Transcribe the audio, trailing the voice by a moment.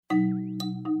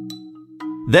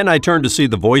Then I turned to see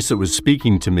the voice that was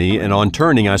speaking to me, and on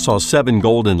turning I saw 7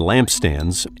 golden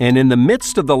lampstands, and in the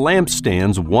midst of the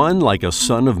lampstands one like a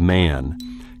son of man,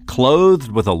 clothed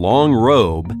with a long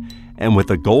robe and with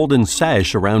a golden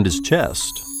sash around his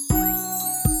chest.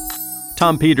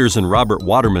 Tom Peters and Robert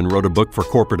Waterman wrote a book for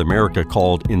corporate America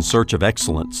called In Search of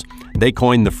Excellence. They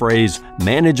coined the phrase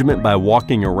management by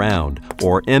walking around,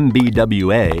 or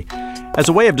MBWA, as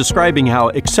a way of describing how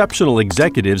exceptional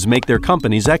executives make their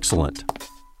companies excellent.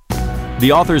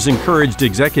 The authors encouraged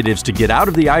executives to get out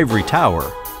of the ivory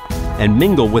tower and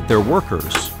mingle with their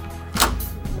workers.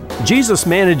 Jesus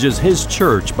manages his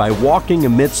church by walking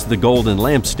amidst the golden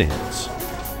lampstands,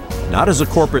 not as a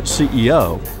corporate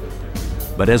CEO,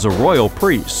 but as a royal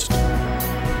priest.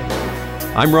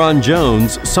 I'm Ron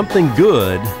Jones. Something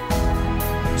Good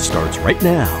starts right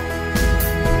now.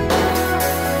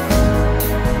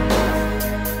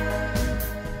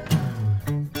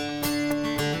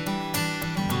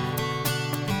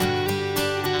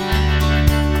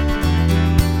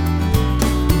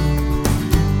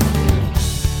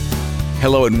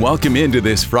 Hello and welcome into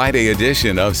this Friday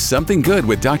edition of Something Good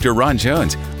with Dr. Ron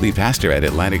Jones, lead pastor at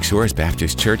Atlantic Shores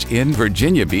Baptist Church in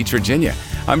Virginia Beach, Virginia.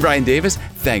 I'm Brian Davis.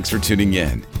 Thanks for tuning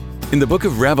in. In the book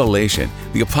of Revelation,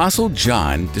 the Apostle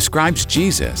John describes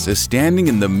Jesus as standing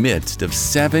in the midst of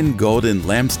 7 golden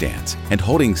lampstands and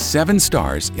holding 7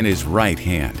 stars in his right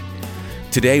hand.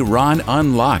 Today, Ron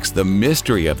unlocks the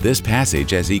mystery of this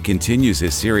passage as he continues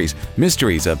his series,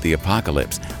 Mysteries of the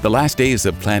Apocalypse, the last days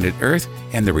of planet Earth,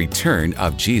 and the return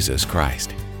of Jesus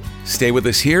Christ. Stay with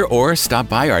us here or stop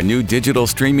by our new digital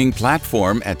streaming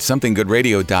platform at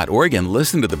somethinggoodradio.org and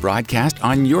listen to the broadcast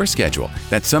on your schedule.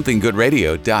 That's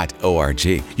somethinggoodradio.org.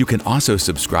 You can also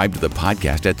subscribe to the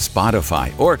podcast at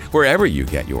Spotify or wherever you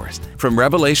get yours. From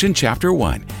Revelation chapter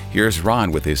 1, here's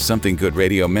Ron with his Something Good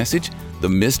Radio message, The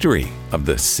Mystery of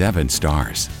the 7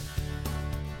 Stars.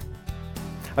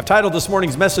 I've titled this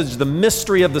morning's message, The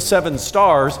Mystery of the 7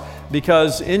 Stars,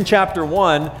 because in chapter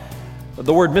 1,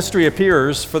 the word mystery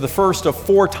appears for the first of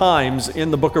 4 times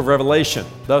in the book of Revelation,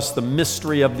 thus the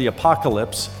mystery of the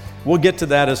apocalypse. We'll get to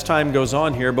that as time goes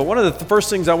on here, but one of the first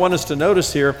things I want us to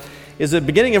notice here is that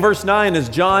beginning in verse 9, as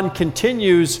John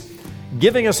continues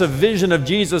giving us a vision of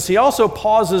Jesus, he also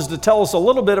pauses to tell us a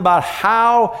little bit about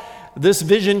how this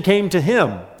vision came to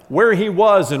him, where he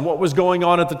was and what was going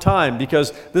on at the time,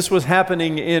 because this was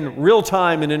happening in real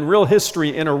time and in real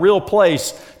history in a real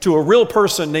place to a real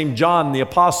person named John the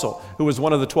Apostle, who was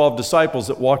one of the 12 disciples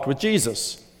that walked with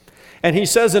Jesus. And he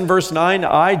says in verse 9,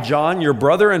 I, John, your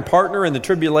brother and partner in the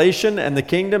tribulation and the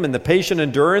kingdom and the patient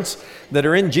endurance that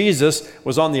are in Jesus,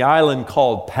 was on the island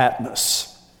called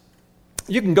Patmos.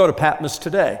 You can go to Patmos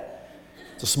today.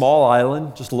 It's a small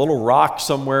island, just a little rock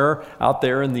somewhere out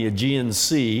there in the Aegean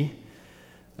Sea.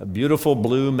 Beautiful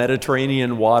blue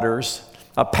Mediterranean waters.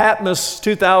 Patmos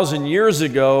 2,000 years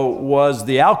ago was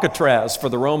the Alcatraz for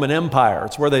the Roman Empire.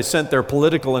 It's where they sent their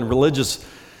political and religious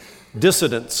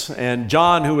dissidents. And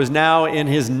John, who is now in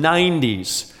his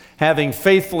 90s, having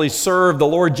faithfully served the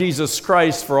Lord Jesus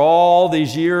Christ for all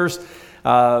these years,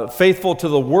 faithful to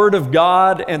the Word of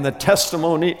God and the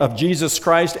testimony of Jesus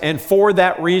Christ, and for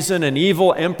that reason, an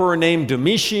evil emperor named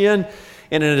Domitian,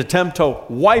 in an attempt to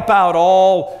wipe out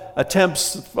all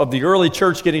attempts of the early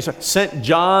church getting started, sent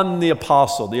John the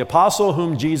apostle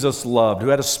whom Jesus loved, who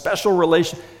had a special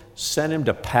relation, sent him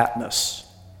to Patmos,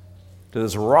 to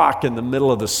this rock in the middle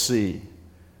of the sea,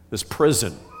 this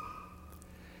prison.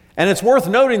 And it's worth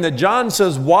noting that John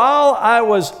says, while I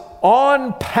was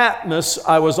on Patmos,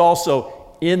 I was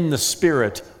also in the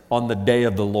Spirit on the day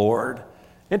of the Lord.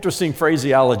 Interesting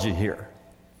phraseology here.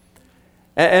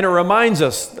 And it reminds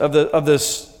us of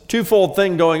this twofold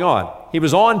thing going on. He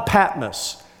was on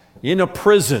Patmos, in a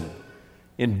prison,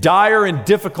 in dire and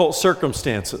difficult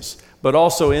circumstances, but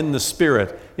also in the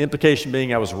Spirit. Implication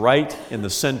being I was right in the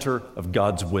center of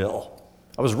God's will.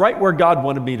 I was right where God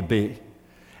wanted me to be.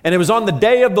 And it was on the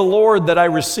day of the Lord that I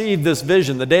received this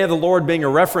vision, the day of the Lord being a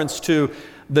reference to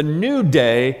the new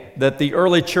day that the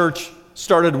early church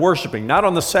started worshiping, not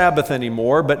on the Sabbath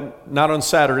anymore, but not on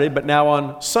Saturday, but now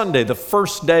on Sunday, the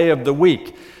first day of the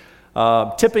week,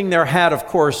 tipping their hat, of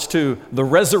course, to the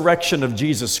resurrection of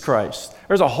Jesus Christ.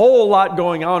 There's a whole lot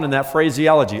going on in that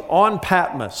phraseology. On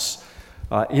Patmos,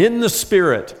 in the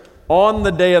Spirit, on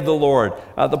the day of the Lord.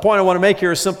 The point I want to make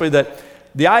here is simply that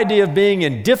the idea of being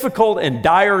in difficult and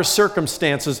dire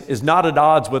circumstances is not at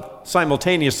odds with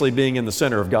simultaneously being in the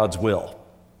center of God's will.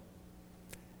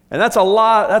 And that's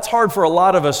hard for a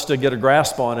lot of us to get a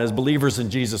grasp on as believers in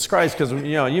Jesus Christ, because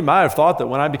you might have thought that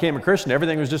when I became a Christian,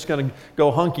 everything was just going to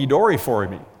go hunky-dory for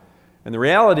me. And the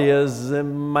reality is it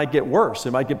might get worse.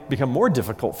 It might become more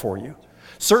difficult for you.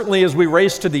 Certainly as we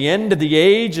race to the end of the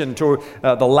age and to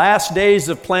the last days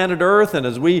of planet Earth, and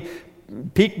as we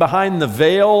peek behind the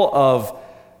veil of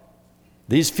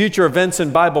these future events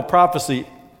in Bible prophecy,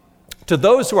 to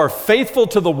those who are faithful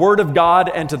to the Word of God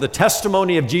and to the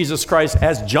testimony of Jesus Christ,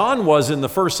 as John was in the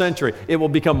first century, it will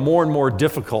become more and more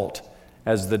difficult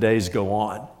as the days go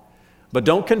on. But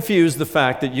don't confuse the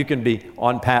fact that you can be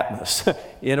on Patmos,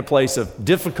 in a place of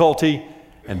difficulty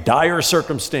and dire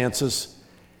circumstances,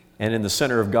 and in the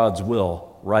center of God's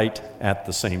will right at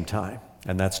the same time.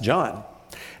 And that's John.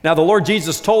 Now, the Lord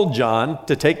Jesus told John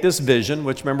to take this vision,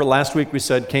 which, remember last week we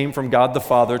said came from God the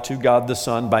Father to God the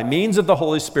Son by means of the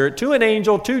Holy Spirit, to an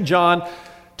angel, to John,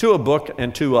 to a book,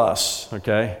 and to us,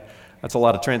 okay? That's a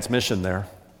lot of transmission there.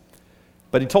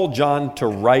 But he told John to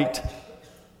write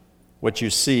what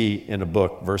you see in a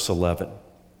book, verse 11.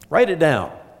 Write it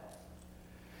down.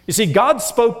 You see, God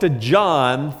spoke to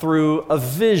John through a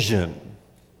vision.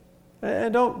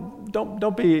 And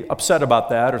don't be upset about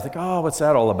that or think, oh, what's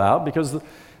that all about? Because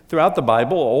throughout the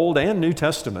Bible, Old and New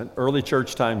Testament, early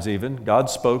church times even, God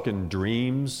spoke in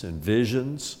dreams and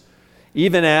visions.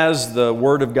 Even as the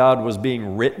Word of God was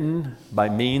being written by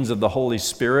means of the Holy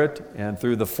Spirit and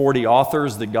through the 40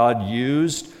 authors that God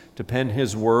used to pen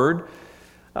His Word,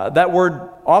 that word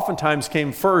oftentimes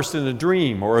came first in a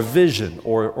dream or a vision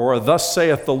or a thus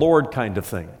saith the Lord kind of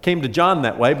thing. It came to John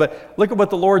that way, but look at what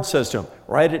the Lord says to him.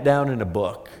 Write it down in a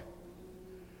book.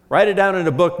 Write it down in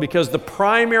a book, because the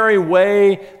primary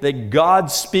way that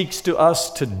God speaks to us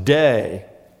today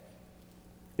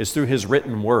is through His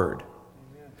written Word.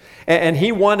 And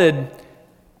He wanted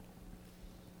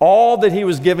all that He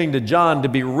was giving to John to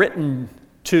be written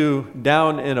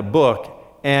down in a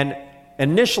book and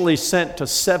initially sent to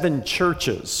 7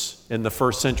 churches in the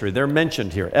first century. They're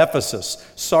mentioned here: Ephesus,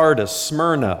 Sardis,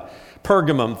 Smyrna,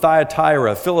 Pergamum,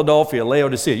 Thyatira, Philadelphia,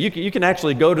 Laodicea. You can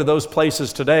actually go to those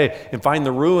places today and find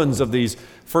the ruins of these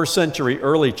first century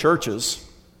early churches.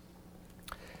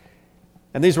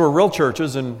 And these were real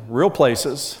churches in real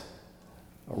places,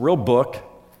 a real book,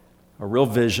 a real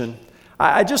vision.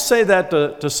 I just say that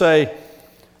to say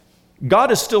God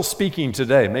is still speaking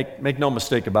today. Make no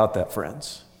mistake about that,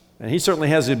 friends. And He certainly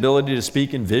has the ability to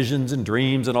speak in visions and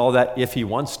dreams and all that if He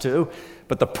wants to.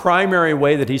 But the primary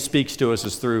way that He speaks to us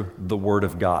is through the Word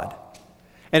of God.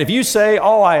 And if you say,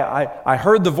 oh, I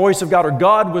heard the voice of God, or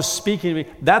God was speaking to me,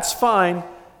 that's fine.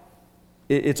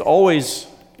 It's always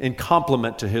in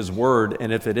complement to His Word.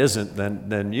 And if it isn't,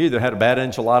 then you either had a bad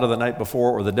enchilada the night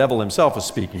before or the devil himself is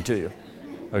speaking to you.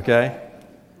 Okay?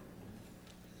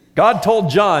 God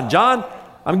told John,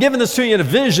 I'm giving this to you in a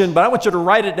vision, but I want you to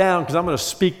write it down because I'm going to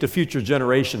speak to future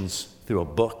generations through a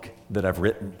book that I've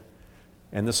written.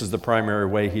 And this is the primary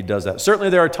way He does that. Certainly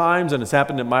there are times, and it's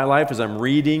happened in my life as I'm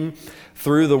reading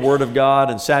through the Word of God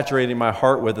and saturating my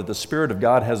heart with it, the Spirit of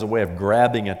God has a way of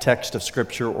grabbing a text of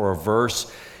Scripture or a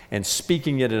verse and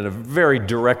speaking it in a very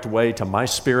direct way to my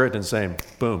spirit and saying,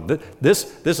 boom,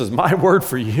 this is my word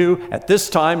for you at this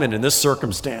time and in this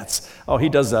circumstance. Oh, He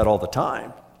does that all the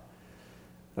time.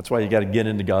 That's why you got to get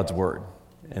into God's Word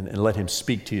and let Him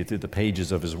speak to you through the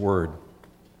pages of His Word.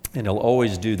 And He'll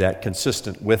always do that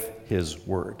consistent with His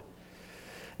Word.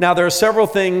 Now, there are several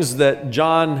things that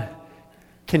John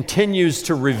continues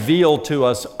to reveal to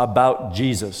us about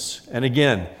Jesus. And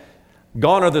again,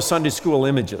 gone are the Sunday school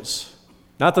images.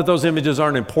 Not that those images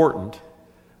aren't important,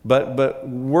 but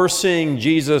we're seeing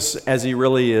Jesus as He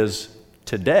really is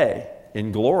today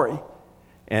in glory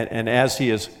and as He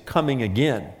is coming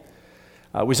again.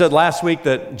 We said last week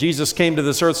that Jesus came to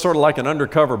this earth sort of like an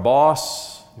undercover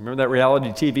boss. Remember that reality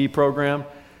TV program?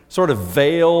 Sort of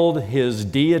veiled His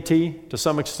deity to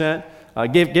some extent.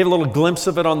 Gave a little glimpse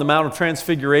of it on the Mount of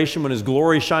Transfiguration when His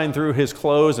glory shined through His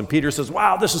clothes. And Peter says,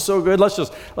 wow, this is so good. Let's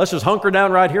just hunker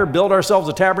down right here, build ourselves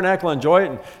a tabernacle, enjoy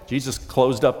it. And Jesus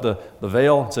closed up the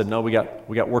veil and said, no, we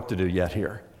got work to do yet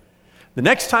here. The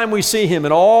next time we see Him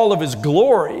in all of His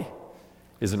glory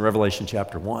is in Revelation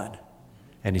chapter 1.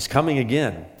 And He's coming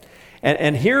again.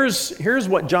 And here's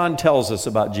what John tells us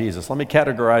about Jesus. Let me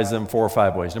categorize them 4 or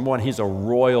 5 ways. Number 1, He's a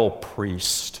royal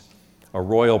priest. A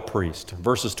royal priest.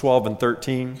 Verses 12 and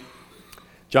 13.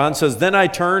 John says, then I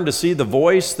turned to see the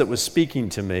voice that was speaking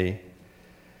to me.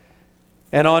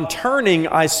 And on turning,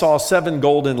 I saw 7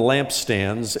 golden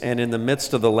lampstands, and in the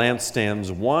midst of the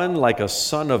lampstands, one like a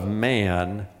son of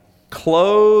man,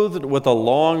 clothed with a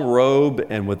long robe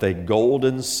and with a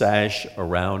golden sash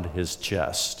around his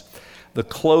chest. The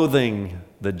clothing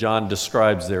that John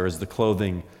describes there is the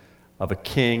clothing of a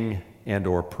king and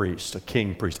or priest, a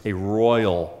king priest, a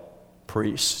royal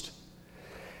priest.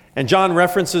 And John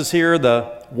references here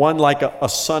the one like a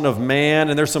son of man,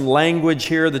 and there's some language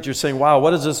here that you're saying, wow,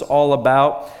 what is this all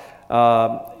about?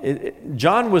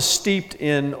 John was steeped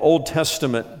in Old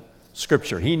Testament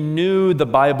scripture. He knew the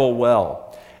Bible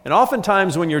well. And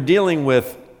oftentimes when you're dealing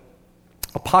with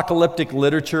apocalyptic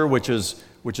literature, which is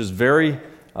very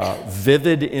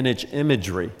vivid in its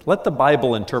imagery, let the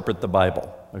Bible interpret the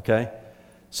Bible, okay?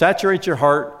 Saturate your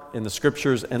heart in the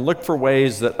scriptures and look for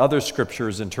ways that other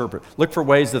scriptures interpret. Look for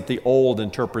ways that the old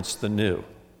interprets the new,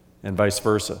 and vice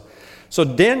versa. So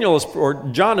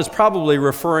John is probably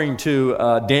referring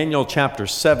to Daniel chapter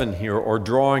 7 here, or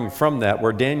drawing from that,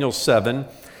 where Daniel 7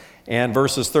 and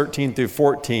verses 13 through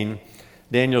 14,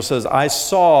 Daniel says, I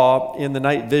saw in the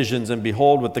night visions, and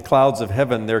behold, with the clouds of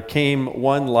heaven, there came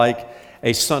one like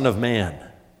a son of man.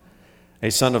 A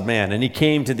son of man. And he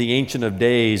came to the Ancient of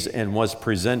Days and was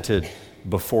presented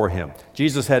before him.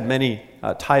 Jesus had many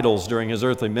titles during his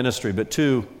earthly ministry, but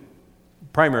two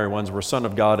primary ones were Son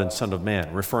of God and Son of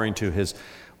Man, referring to his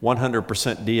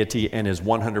 100% deity and his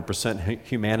 100%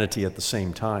 humanity at the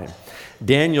same time.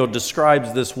 Daniel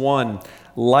describes this one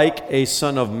like a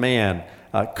son of man,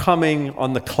 coming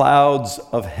on the clouds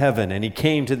of heaven, and he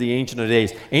came to the Ancient of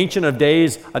Days. Ancient of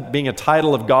Days being a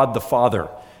title of God the Father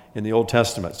in the Old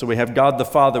Testament. So we have God the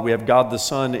Father, we have God the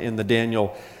Son in the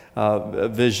Daniel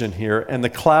vision here, and the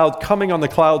cloud coming on the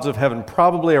clouds of heaven,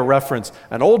 probably a reference,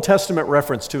 an Old Testament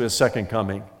reference to his second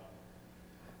coming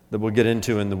that we'll get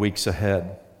into in the weeks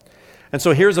ahead. And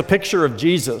so here's a picture of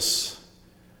Jesus,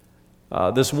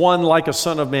 this one like a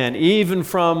son of man, even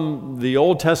from the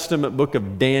Old Testament book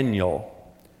of Daniel.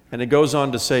 And it goes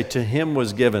on to say, to him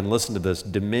was given, listen to this,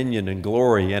 dominion and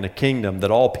glory and a kingdom that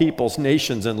all peoples,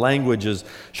 nations, and languages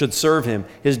should serve him.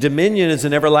 His dominion is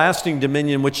an everlasting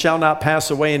dominion which shall not pass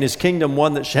away, and his kingdom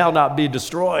one that shall not be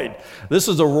destroyed. This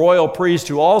is a royal priest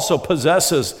who also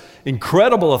possesses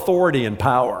incredible authority and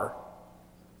power.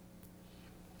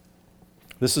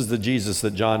 This is the Jesus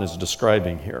that John is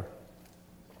describing here.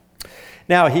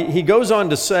 Now, he goes on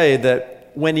to say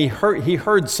that when he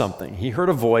heard something, he heard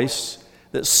a voice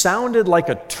that sounded like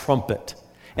a trumpet.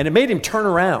 And it made him turn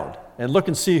around and look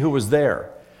and see who was there.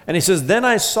 And he says, then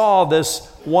I saw this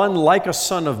one like a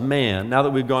son of man. Now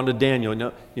that we've gone to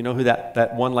Daniel, you know who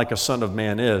that one like a son of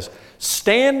man is.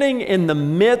 Standing in the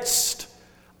midst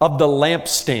of the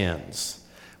lampstands.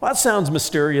 Well, that sounds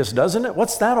mysterious, doesn't it?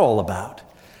 What's that all about?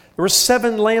 There were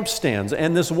 7 lampstands,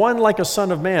 and this one like a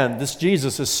son of man, this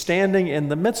Jesus, is standing in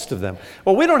the midst of them.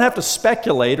 Well, we don't have to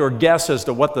speculate or guess as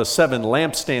to what the 7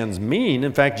 lampstands mean.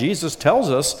 In fact, Jesus tells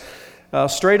us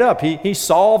straight up. He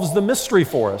solves the mystery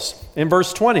for us. In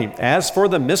verse 20, as for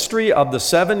the mystery of the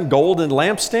 7 golden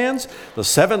lampstands, the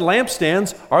 7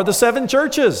 lampstands are the 7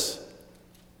 churches.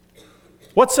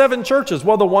 What 7 churches?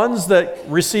 Well, the ones that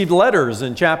received letters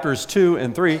in chapters 2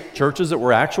 and 3, churches that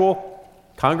were actual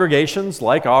congregations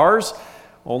like ours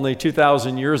only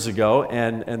 2,000 years ago,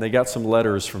 and they got some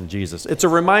letters from Jesus. It's a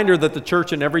reminder that the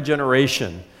church in every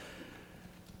generation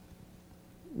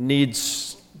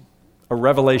needs a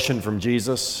revelation from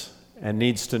Jesus and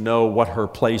needs to know what her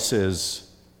place is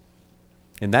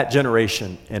in that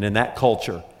generation and in that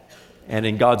culture and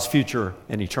in God's future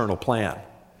and eternal plan.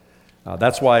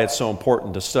 That's why it's so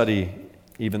important to study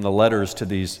even the letters to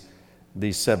these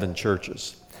 7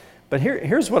 churches. But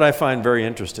here's what I find very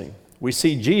interesting. We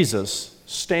see Jesus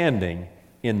standing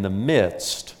in the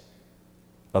midst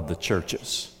of the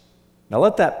churches. Now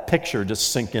let that picture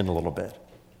just sink in a little bit.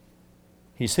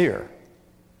 He's here.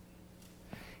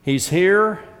 He's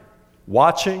here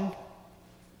watching,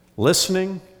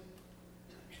 listening,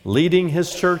 leading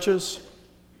his churches.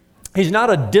 He's not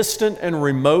a distant and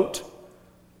remote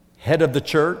head of the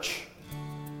church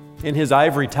in his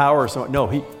ivory tower. So no,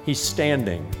 he's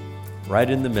standing right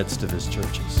in the midst of his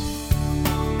churches.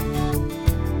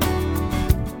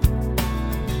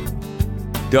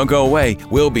 Don't go away.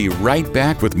 We'll be right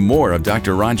back with more of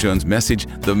Dr. Ron Jones' message,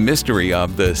 The Mystery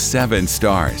of the 7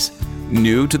 Stars.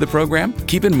 New to the program?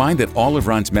 Keep in mind that all of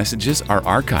Ron's messages are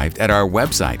archived at our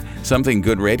website,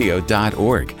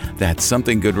 somethinggoodradio.org. That's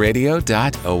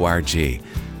somethinggoodradio.org.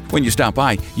 When you stop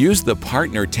by, use the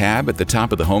Partner tab at the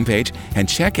top of the homepage and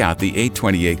check out the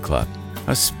 828 Club,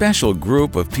 a special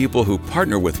group of people who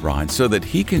partner with Ron so that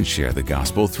he can share the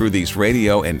gospel through these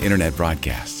radio and internet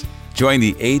broadcasts. Join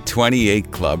the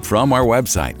 828 Club from our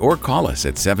website or call us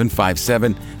at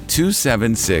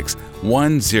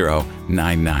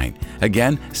 757-276-1099.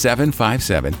 Again,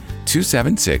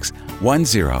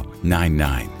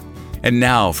 757-276-1099. And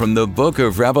now, from the book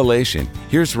of Revelation,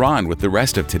 here's Ron with the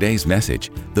rest of today's message,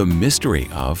 The Mystery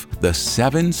of the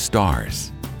 7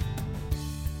 Stars.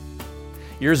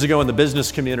 Years ago in the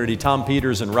business community, Tom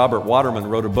Peters and Robert Waterman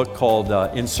wrote a book called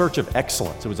In Search of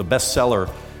Excellence. It was a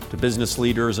bestseller to business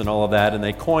leaders and all of that, and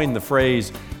they coined the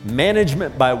phrase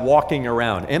management by walking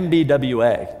around,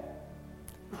 MBWA.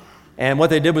 And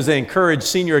what they did was they encouraged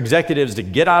senior executives to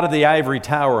get out of the ivory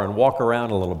tower and walk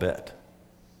around a little bit,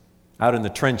 out in the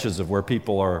trenches of where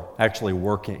people are actually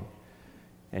working.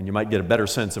 And you might get a better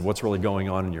sense of what's really going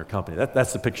on in your company.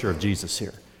 That's the picture of Jesus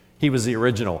here. He was the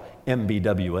original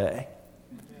MBWA.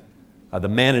 The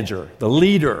manager, the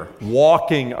leader,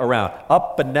 walking around,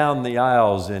 up and down the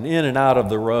aisles and in and out of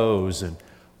the rows and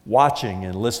watching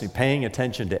and listening, paying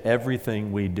attention to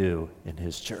everything we do in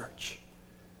his church.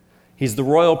 He's the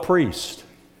royal priest.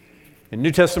 In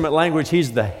New Testament language,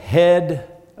 he's the head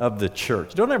of the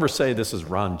church. Don't ever say this is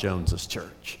Ron Jones's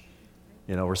church,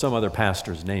 or some other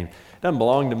pastor's name. It doesn't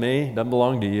belong to me, it doesn't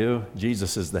belong to you.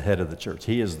 Jesus is the head of the church.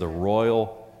 He is the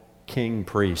royal king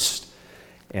priest,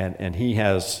 and he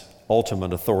has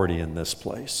ultimate authority in this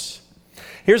place.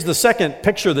 Here's the second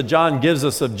picture that John gives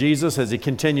us of Jesus as he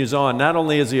continues on. Not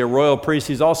only is he a royal priest,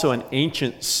 he's also an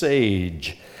ancient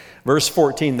sage. Verse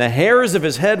 14, the hairs of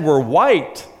his head were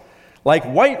white, like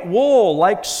white wool,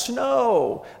 like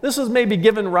snow. This has maybe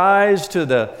given rise to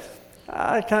the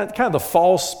kind of the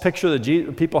false picture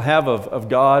that people have of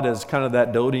God as kind of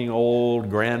that doting old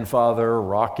grandfather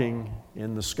rocking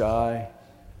in the sky.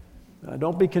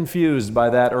 Don't be confused by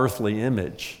that earthly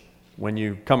image when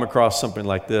you come across something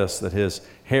like this, that his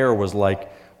hair was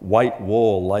like white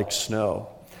wool, like snow.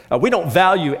 We don't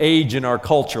value age in our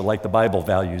culture like the Bible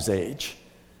values age.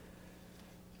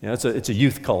 It's a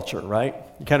youth culture, right?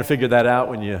 You kind of figure that out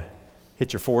when you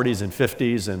hit your 40s and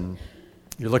 50s and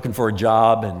you're looking for a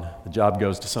job and the job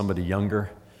goes to somebody younger.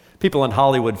 People in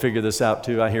Hollywood figure this out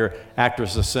too. I hear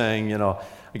actresses saying, I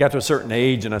got to a certain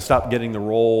age and I stopped getting the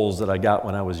roles that I got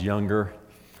when I was younger.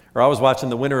 Or I was watching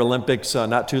the Winter Olympics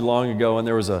not too long ago, and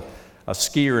there was a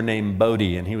skier named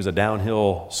Bodie, and he was a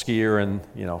downhill skier and,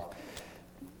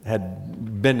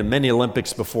 had been to many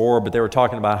Olympics before, but they were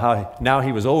talking about how now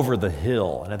he was over the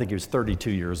hill, and I think he was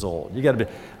 32 years old. You got to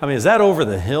be, is that over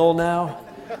the hill now?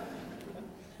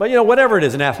 But, whatever it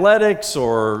is, in athletics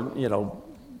or,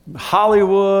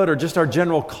 Hollywood or just our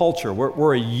general culture,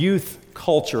 we're a youth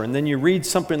culture. And then you read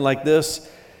something like this,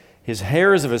 his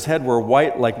hairs of his head were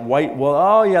white like white wool.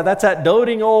 Oh, yeah, that's that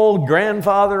doting old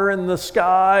grandfather in the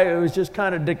sky who's just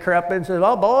kind of decrepit and says,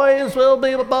 oh, boys will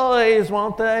be boys,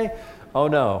 won't they? Oh,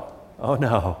 no.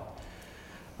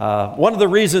 One of the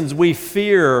reasons we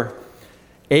fear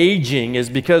aging is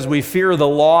because we fear the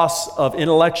loss of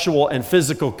intellectual and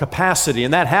physical capacity.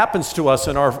 And that happens to us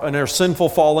in our sinful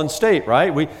fallen state,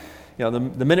 right?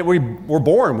 The minute we're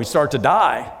born, we start to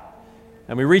die.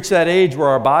 And we reach that age where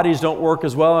our bodies don't work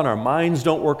as well and our minds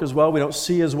don't work as well. We don't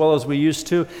see as well as we used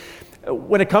to.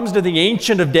 When it comes to the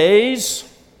Ancient of Days,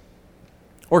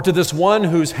 or to this one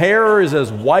whose hair is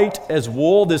as white as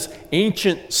wool, this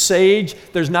ancient sage,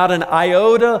 there's not an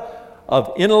iota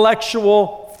of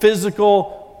intellectual,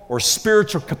 physical, or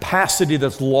spiritual capacity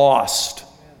that's lost.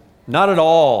 Not at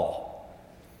all.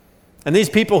 And these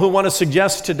people who want to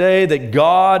suggest today that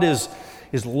God is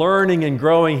learning and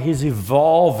growing, he's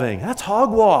evolving. That's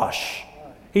hogwash.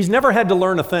 He's never had to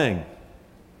learn a thing.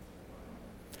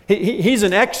 He's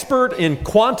an expert in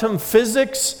quantum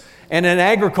physics and in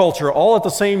agriculture all at the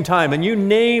same time. And you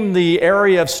name the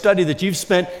area of study that you've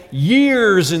spent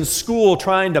years in school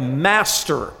trying to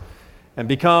master and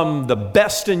become the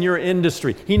best in your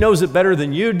industry. He knows it better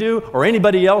than you do or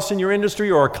anybody else in your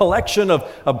industry or a collection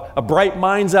of bright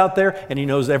minds out there, and he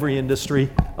knows every industry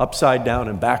upside down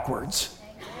and backwards.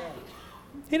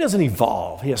 He doesn't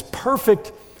evolve. He has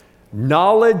perfect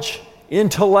knowledge,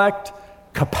 intellect,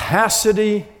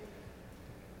 capacity,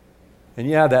 and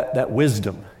that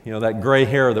wisdom, that gray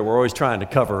hair that we're always trying to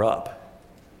cover up.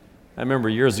 I remember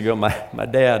years ago, my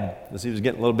dad, as he was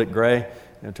getting a little bit gray,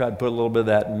 tried to put a little bit of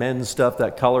that men's stuff,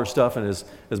 that color stuff, and his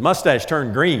mustache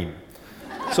turned green.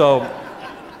 So,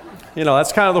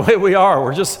 that's kind of the way we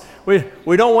are.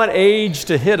 We don't want age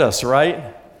to hit us,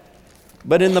 right?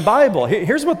 But in the Bible,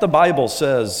 here's what the Bible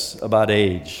says about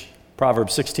age.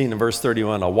 Proverbs 16 and verse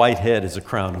 31, a white head is a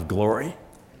crown of glory.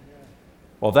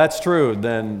 Well, if that's true,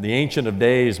 then the Ancient of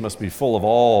Days must be full of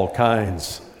all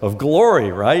kinds of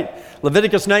glory, right?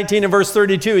 Leviticus 19 and verse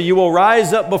 32, you will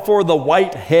rise up before the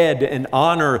white head and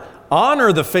honor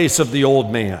the face of the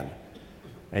old man,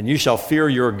 and you shall fear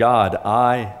your God.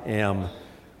 I am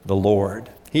the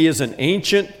Lord. He is an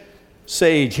ancient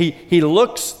sage. He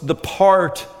looks the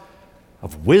part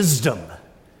of wisdom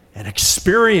and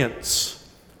experience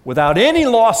without any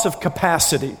loss of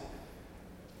capacity.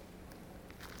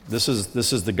 This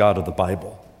is the God of the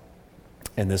Bible.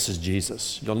 And this is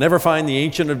Jesus. You'll never find the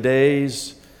Ancient of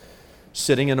Days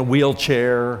sitting in a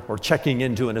wheelchair or checking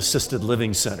into an assisted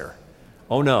living center.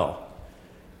 Oh no.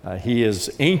 He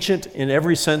is ancient in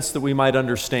every sense that we might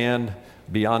understand,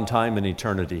 beyond time and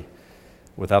eternity,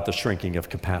 without the shrinking of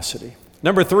capacity.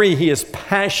 Number 3, he is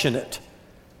passionate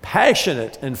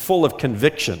and full of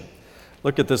conviction.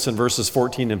 Look at this in verses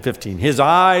 14 and 15. His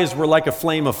eyes were like a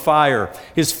flame of fire.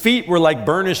 His feet were like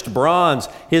burnished bronze.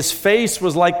 His face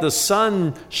was like the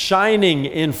sun shining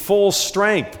in full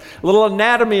strength. A little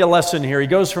anatomy lesson here. He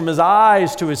goes from his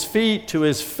eyes to his feet to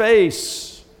his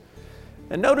face.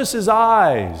 And notice his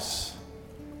eyes.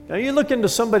 Now, you look into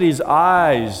somebody's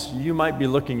eyes, you might be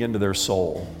looking into their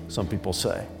soul, some people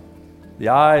say. The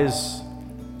eyes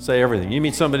say everything. You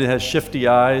meet somebody that has shifty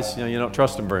eyes, you don't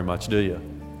trust them very much, do you?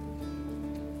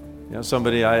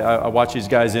 Somebody, I watch these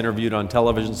guys interviewed on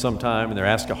television sometime, and they're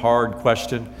asked a hard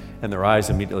question, and their eyes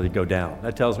immediately go down.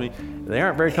 That tells me they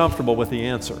aren't very comfortable with the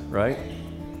answer, right?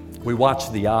 We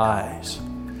watch the eyes.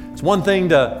 It's one thing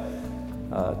to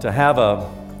have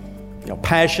a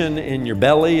passion in your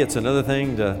belly. It's another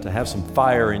thing to have some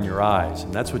fire in your eyes,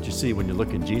 and that's what you see when you look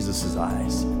in Jesus'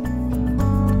 eyes.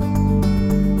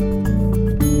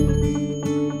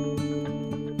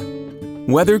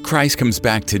 Whether Christ comes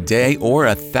back today or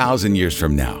 1,000 years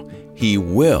from now, he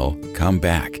will come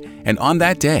back. And on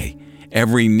that day,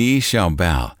 every knee shall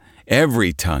bow,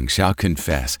 every tongue shall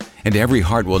confess, and every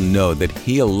heart will know that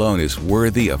he alone is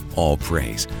worthy of all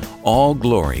praise, all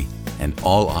glory, and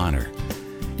all honor.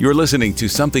 You're listening to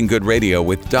Something Good Radio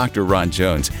with Dr. Ron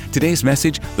Jones. Today's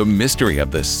message, The Mystery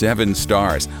of the 7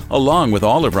 Stars, along with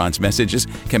all of Ron's messages,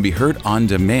 can be heard on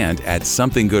demand at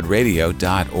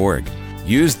somethinggoodradio.org.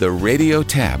 Use the radio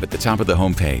tab at the top of the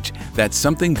homepage. That's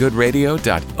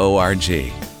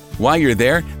somethinggoodradio.org. While you're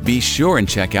there, be sure and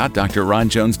check out Dr. Ron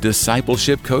Jones'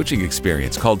 discipleship coaching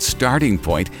experience called Starting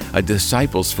Point, A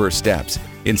Disciple's First Steps.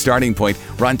 In Starting Point,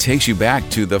 Ron takes you back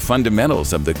to the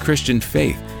fundamentals of the Christian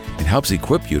faith and helps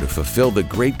equip you to fulfill the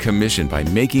Great Commission by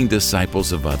making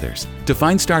disciples of others. To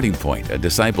find Starting Point, A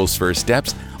Disciple's First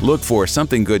Steps, look for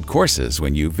Something Good courses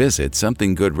when you visit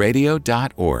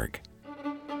somethinggoodradio.org.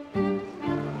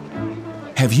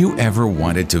 Have you ever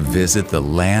wanted to visit the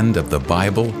land of the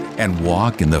Bible and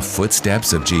walk in the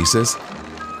footsteps of Jesus?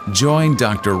 Join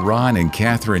Dr. Ron and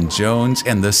Catherine Jones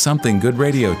and the Something Good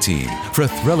Radio team for a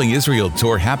thrilling Israel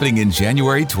tour happening in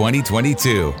January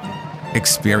 2022.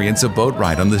 Experience a boat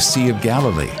ride on the Sea of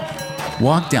Galilee.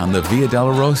 Walk down the Via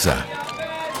Dolorosa.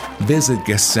 Visit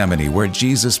Gethsemane, where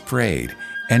Jesus prayed,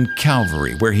 and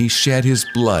Calvary, where he shed his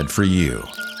blood for you.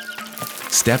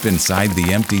 Step inside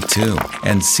the empty tomb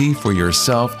and see for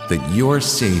yourself that your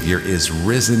Savior is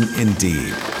risen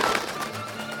indeed.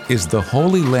 Is the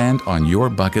Holy Land on your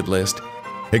bucket list?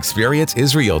 Experience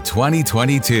Israel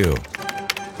 2022.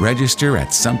 Register at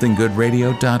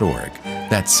somethinggoodradio.org.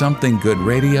 That's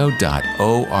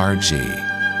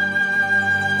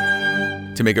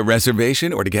somethinggoodradio.org. To make a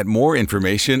reservation or to get more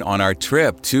information on our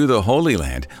trip to the Holy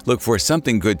Land, look for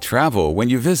Something Good Travel when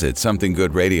you visit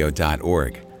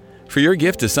somethinggoodradio.org. For your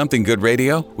gift to Something Good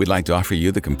Radio, we'd like to offer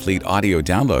you the complete audio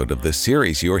download of the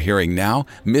series you're hearing now,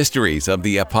 Mysteries of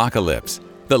the Apocalypse,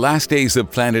 the last days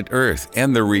of planet Earth,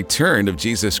 and the return of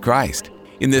Jesus Christ.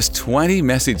 In this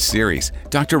 20-message series,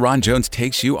 Dr. Ron Jones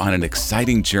takes you on an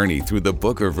exciting journey through the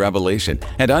book of Revelation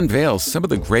and unveils some of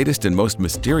the greatest and most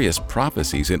mysterious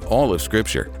prophecies in all of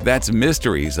Scripture. That's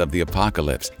Mysteries of the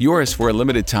Apocalypse, yours for a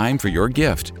limited time for your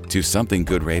gift to Something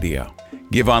Good Radio.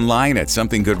 Give online at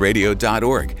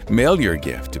somethinggoodradio.org. Mail your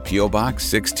gift to P.O. Box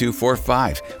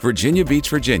 6245, Virginia Beach,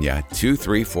 Virginia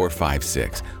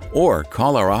 23456. Or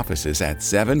call our offices at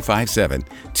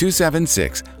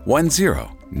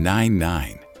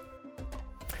 757-276-1099.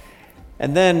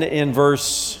 And then in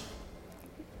verse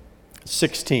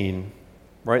 16,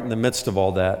 right in the midst of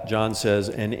all that, John says,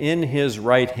 and in his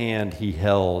right hand he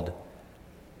held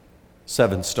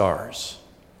 7 stars.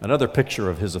 Another picture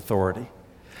of his authority.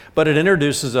 But it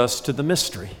introduces us to the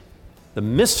mystery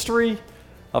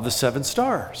of the 7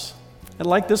 stars. And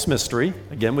like this mystery,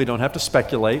 again, we don't have to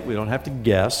speculate, we don't have to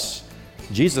guess.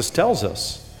 Jesus tells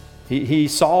us. He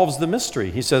solves the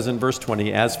mystery. He says in verse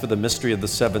 20, as for the mystery of the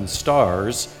 7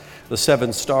 stars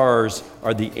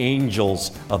are the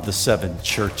angels of the 7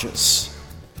 churches.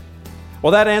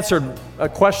 Well, that answered a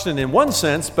question in one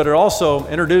sense, but it also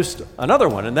introduced another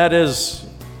one, and that is,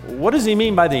 what does he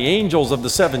mean by the angels of the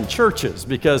 7 churches?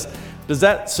 Because does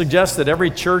that suggest that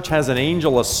every church has an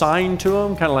angel assigned to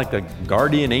them, kind of like the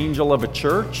guardian angel of a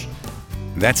church?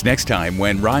 That's next time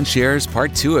when Ron shares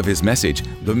part 2 of his message,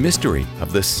 The Mystery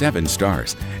of the 7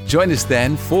 Stars. Join us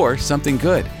then for Something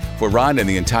Good. For Ron and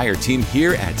the entire team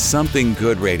here at Something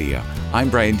Good Radio,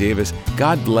 I'm Brian Davis.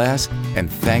 God bless, and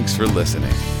thanks for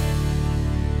listening.